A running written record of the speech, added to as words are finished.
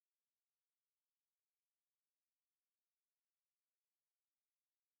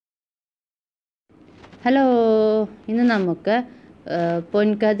Hello, ഇന്ന് നമുക്ക്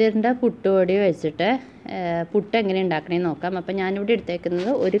പൊൻകതിറിൻ്റെ പുട്ടുപൊടി വെച്ചിട്ട് പുട്ട് എങ്ങനെ ഉണ്ടാക്കണമെന്ന് നോക്കാം. അപ്പോൾ ഞാനിവിടെ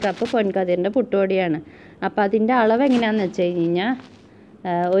എടുത്തേക്കുന്നത് 1 കപ്പ് പൊൻകതിറിൻ്റെ പുട്ടുപൊടിയാണ്. അപ്പോൾ അതിൻ്റെ അളവ് എങ്ങനെയാണെന്ന് വെച്ച് കഴിഞ്ഞാൽ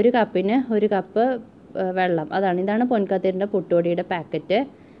 1 കപ്പിന് 1 കപ്പ് വെള്ളം. ഇതാണ് പൊൻകതിറിൻ്റെ പുട്ടുപൊടിയുടെ പാക്കറ്റ്.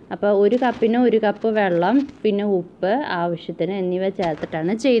 അപ്പോൾ 1 കപ്പിന് 1 കപ്പ് വെള്ളം, പിന്നെ ഉപ്പ് ആവശ്യത്തിന് എന്നിവ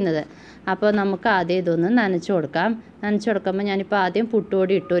ചേർത്തിട്ടാണ് ചെയ്യുന്നത്. അപ്പോൾ നമുക്ക് ആദ്യം ഇതൊന്ന് നനച്ച് കൊടുക്കുമ്പോൾ ഞാനിപ്പോൾ ആദ്യം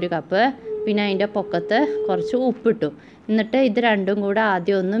പുട്ടുപൊടി ഇട്ടു 1 കപ്പ്, പിന്നെ അതിൻ്റെ പൊക്കത്ത് കുറച്ച് ഉപ്പിട്ടു. എന്നിട്ട് ഇത് രണ്ടും കൂടെ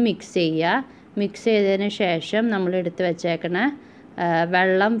ആദ്യം ഒന്ന് മിക്സ് ചെയ്യുക. മിക്സ് ചെയ്തതിന് ശേഷം നമ്മൾ എടുത്ത് വെച്ചേക്കണ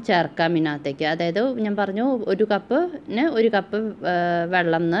വെള്ളം ചേർക്കാം ഇതിനകത്തേക്ക്. അതായത് ഞാൻ പറഞ്ഞു 1 കപ്പിന് 1 കപ്പ്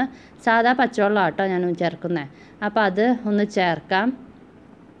വെള്ളം എന്ന്, സാധാ പച്ചവെള്ളം ആട്ടോ ഞാൻ ചേർക്കുന്നത്. അപ്പോൾ അത് ഒന്ന് ചേർക്കാം.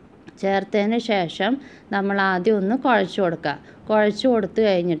 ചേർത്തതിന് ശേഷം നമ്മൾ ആദ്യം ഒന്ന് കുഴച്ച് കൊടുത്ത്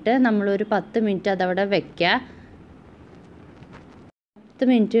കഴിഞ്ഞിട്ട് നമ്മളൊരു 10 മിനിറ്റ് അതവിടെ വയ്ക്കുക. 10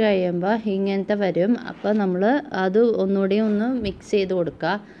 മിനിറ്റ് കഴിയുമ്പോൾ ഇങ്ങനത്തെ വരും. അപ്പോൾ നമ്മൾ അത് ഒന്നുകൂടി ഒന്ന് മിക്സ് ചെയ്ത്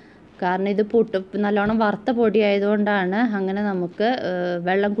കൊടുക്കുക. കാരണം ഇത് പുട്ട് നല്ലോണം വറുത്ത പൊടി ആയതുകൊണ്ടാണ് അങ്ങനെ നമുക്ക്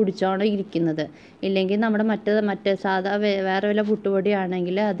വെള്ളം കുടിച്ചോണം ഇരിക്കുന്നത്. ഇല്ലെങ്കിൽ നമ്മുടെ മറ്റേ സാധാ വേറെ വല്ല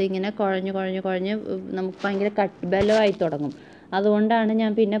പുട്ടുപൊടിയാണെങ്കിൽ അതിങ്ങനെ കുഴഞ്ഞ് നമുക്ക് ഭയങ്കര ബലമായി തുടങ്ങും. അതുകൊണ്ടാണ്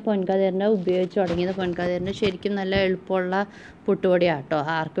ഞാൻ പിന്നെ പൊൻകതിറിൻ്റെ ഉപയോഗിച്ച് തുടങ്ങിയത്. പൊൻകതിറിൻ്റെ ശരിക്കും നല്ല എളുപ്പമുള്ള പുട്ടുപൊടിയാണ് കേട്ടോ.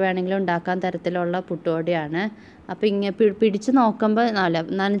 ആർക്ക് വേണമെങ്കിലും ഉണ്ടാക്കാൻ തരത്തിലുള്ള പുട്ടുപൊടിയാണ്. അപ്പോൾ ഇങ്ങനെ പിടിച്ച് നോക്കുമ്പോൾ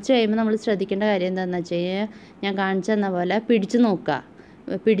നനച്ച് കഴിയുമ്പോൾ നമ്മൾ ശ്രദ്ധിക്കേണ്ട കാര്യം എന്താണെന്ന് വെച്ച് കഴിഞ്ഞാൽ, ഞാൻ കാണിച്ചു തന്ന പോലെ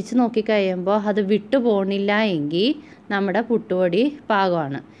പിടിച്ച് നോക്കി കഴിയുമ്പോൾ അത് വിട്ടു പോകണില്ല എങ്കിൽ നമ്മുടെ പുട്ടുപൊടി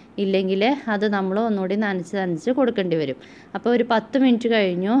പാകമാണ്. ഇല്ലെങ്കിൽ അത് നമ്മൾ ഒന്നുകൂടി നനച്ച് കൊടുക്കേണ്ടി വരും. അപ്പോൾ ഒരു 10 മിനിറ്റ്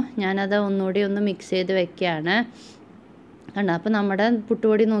കഴിഞ്ഞു. ഞാനത് ഒന്നുകൂടി ഒന്ന് മിക്സ് ചെയ്ത് വെക്കുകയാണ്. കണ്ടോ, അപ്പോൾ നമ്മുടെ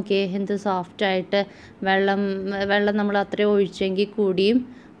പുട്ടുപൊടി നോക്കിയേ എന്ത് സോഫ്റ്റായിട്ട്. വെള്ളം നമ്മൾ അത്രയും ഒഴിച്ചെങ്കിൽ കൂടിയും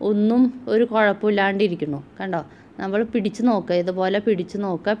ഒന്നും ഒരു കുഴപ്പമില്ലാണ്ടിരിക്കുന്നു. കണ്ടോ, നമ്മൾ പിടിച്ച് നോക്കുക, ഇതുപോലെ പിടിച്ച്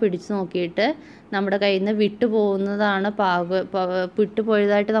നോക്കിയിട്ട് നമ്മുടെ കയ്യിൽ നിന്ന് വിട്ടു പോകുന്നതാണ് വിട്ടു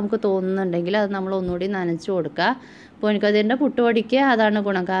പോയതായിട്ട് നമുക്ക് തോന്നുന്നുണ്ടെങ്കിൽ അത് നമ്മൾ ഒന്നുകൂടി നനച്ച് കൊടുക്കുക. പൊൻകതിറിൻ്റെ പുട്ടുപൊടിക്ക് അതാണ്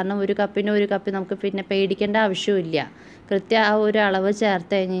ഗുണം. കാരണം 1 കപ്പിന് 1 കപ്പ് നമുക്ക് പിന്നെ പേടിക്കേണ്ട ആവശ്യമില്ല. കൃത്യം ആ ഒരു അളവ്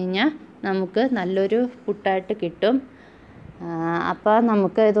ചേർത്ത് കഴിഞ്ഞാൽ നമുക്ക് നല്ലൊരു പുട്ടായിട്ട് കിട്ടും. അപ്പോൾ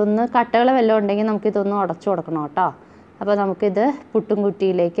നമുക്ക് ഇതൊന്ന് കട്ടകൾ വല്ലതും ഉണ്ടെങ്കിൽ നമുക്കിതൊന്ന് ഉടച്ചു കൊടുക്കണം കേട്ടോ. അപ്പോൾ നമുക്കിത്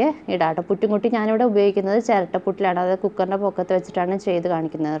പുട്ടുംകുറ്റിയിലേക്ക് ഇടാം കേട്ടോ. പുട്ടുംകുറ്റി ഞാനിവിടെ ഉപയോഗിക്കുന്നത് ചിരട്ടപ്പുട്ടിലാണ്. അത് കുക്കറിൻ്റെ പൊക്കത്ത് വെച്ചിട്ടാണ് ചെയ്ത്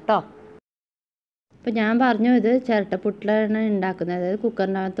കാണിക്കുന്നത് കേട്ടോ. അപ്പോൾ ഞാൻ പറഞ്ഞു ഇത് ചിരട്ടപ്പുട്ടിലാണ് ഉണ്ടാക്കുന്നത്, അതായത്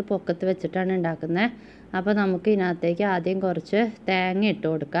കുക്കറിനകത്ത് പൊക്കത്ത് വെച്ചിട്ടാണ് ഉണ്ടാക്കുന്നത്. അപ്പോൾ നമുക്ക് ഇതിനകത്തേക്ക് ആദ്യം കുറച്ച് തേങ്ങ ഇട്ട്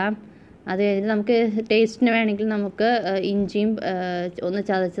കൊടുക്കാം. അത് കഴിഞ്ഞിട്ട് നമുക്ക് ടേസ്റ്റിന് വേണമെങ്കിൽ നമുക്ക് ഇഞ്ചിയും ഒന്ന്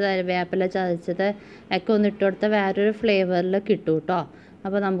ചതച്ചത്, വേപ്പില ചതച്ചത് ഒക്കെ ഒന്ന് ഇട്ട് കൊടുത്താൽ വേറൊരു ഫ്ലേവറിൽ കിട്ടും കേട്ടോ.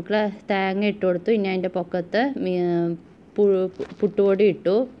 അപ്പോൾ നമുക്ക് തേങ്ങ ഇട്ട് കൊടുത്തു. ഇനി അതിൻ്റെ പൊക്കത്ത് പുട്ടുപൊടി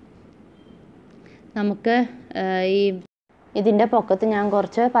ഇട്ടു. നമുക്ക് ഇതിൻ്റെ പൊക്കത്ത് ഞാൻ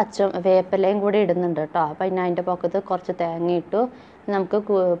കുറച്ച് വേപ്പിലയും കൂടി ഇടുന്നുണ്ട് കേട്ടോ. അപ്പോൾ ഇനി അതിൻ്റെ പൊക്കത്ത് കുറച്ച് തേങ്ങ ഇട്ടു. നമുക്ക്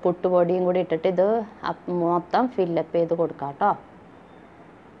പുട്ടുപൊടിയും കൂടി ഇട്ടിട്ട് ഇത് മൊത്തം ഫില്ലപ്പ് ചെയ്ത് കൊടുക്കാം കേട്ടോ.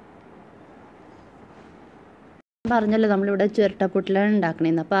 പറഞ്ഞല്ലോ നമ്മളിവിടെ ചിരട്ടപ്പുട്ടിലാണ്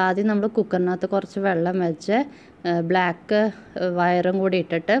ഉണ്ടാക്കണേന്ന്. അപ്പോൾ ആദ്യം നമ്മൾ കുക്കറിനകത്ത് കുറച്ച് വെള്ളം വെച്ച് ബ്ലാക്ക് വയറും കൂടി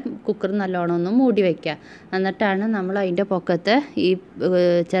ഇട്ടിട്ട് കുക്കർ നല്ലോണം ഒന്ന് മൂടി വയ്ക്കുക. എന്നിട്ടാണ് നമ്മൾ അതിൻ്റെ പൊക്കത്ത് ഈ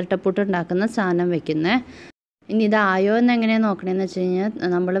ചിരട്ടപ്പുട്ട് ഉണ്ടാക്കുന്ന സാധനം വെക്കുന്നത്. ഇനി ഇതായോ എന്ന് എങ്ങനെയാണ് നോക്കണമെന്ന് വെച്ച് കഴിഞ്ഞാൽ,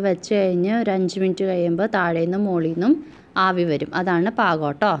 നമ്മൾ വെച്ച് കഴിഞ്ഞ് ഒരു 5 മിനിറ്റ് കഴിയുമ്പോൾ താഴേന്നും മുകളിൽ നിന്നും ആവി വരും. അതാണ് പാകം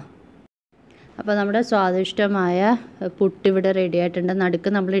കേട്ടോ. അപ്പോൾ നമ്മുടെ സ്വാദിഷ്ടമായ പുട്ടിവിടെ റെഡി ആയിട്ടുണ്ട്. നടുക്ക്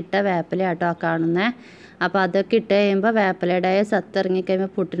നമ്മൾ ഇട്ട വേപ്പില ആട്ടോ കാണുന്നത്. അപ്പോൾ അതൊക്കെ ഇട്ട് കഴിയുമ്പോൾ വേപ്പിലയുടെ സത്ത് ഇറങ്ങിക്കഴിയുമ്പോൾ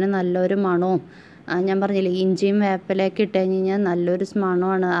പുട്ടിന് നല്ലൊരു മണവും, ഞാൻ പറഞ്ഞില്ലേ ഇഞ്ചിയും വേപ്പിലയൊക്കെ ഇട്ട് കഴിഞ്ഞാൽ നല്ലൊരു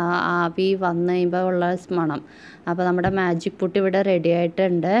മണമാണ് ആവി വന്ന് കഴിയുമ്പോൾ ഉള്ള മണം. അപ്പോൾ നമ്മുടെ മാജിക് പുട്ട് ഇവിടെ റെഡി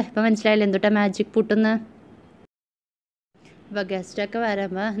ആയിട്ടുണ്ട്. ഇപ്പോൾ മനസ്സിലായില്ലേ എന്തുട്ടാ മാജിക് പുട്ടെന്ന്? ഇപ്പോൾ ഗസ്റ്റൊക്കെ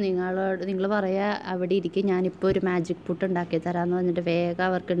വരുമ്പോൾ നിങ്ങൾ പറയുക അവിടെ ഇരിക്കും, ഞാനിപ്പോൾ ഒരു മാജിക് പുട്ട് ഉണ്ടാക്കി തരാമെന്ന് പറഞ്ഞിട്ട് വേഗം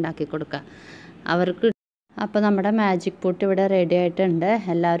അവർക്ക് ഉണ്ടാക്കി കൊടുക്കുക അവർക്ക്. അപ്പോൾ നമ്മുടെ മാജിക് പുട്ട് ഇവിടെ റെഡി ആയിട്ടുണ്ട്.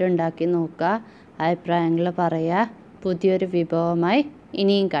 എല്ലാവരും ഉണ്ടാക്കി നോക്കുക, അഭിപ്രായങ്ങൾ പറയുക. പുതിയൊരു വിഭവമായി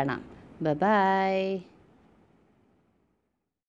ഇനിയും കാണാം. ബൈ.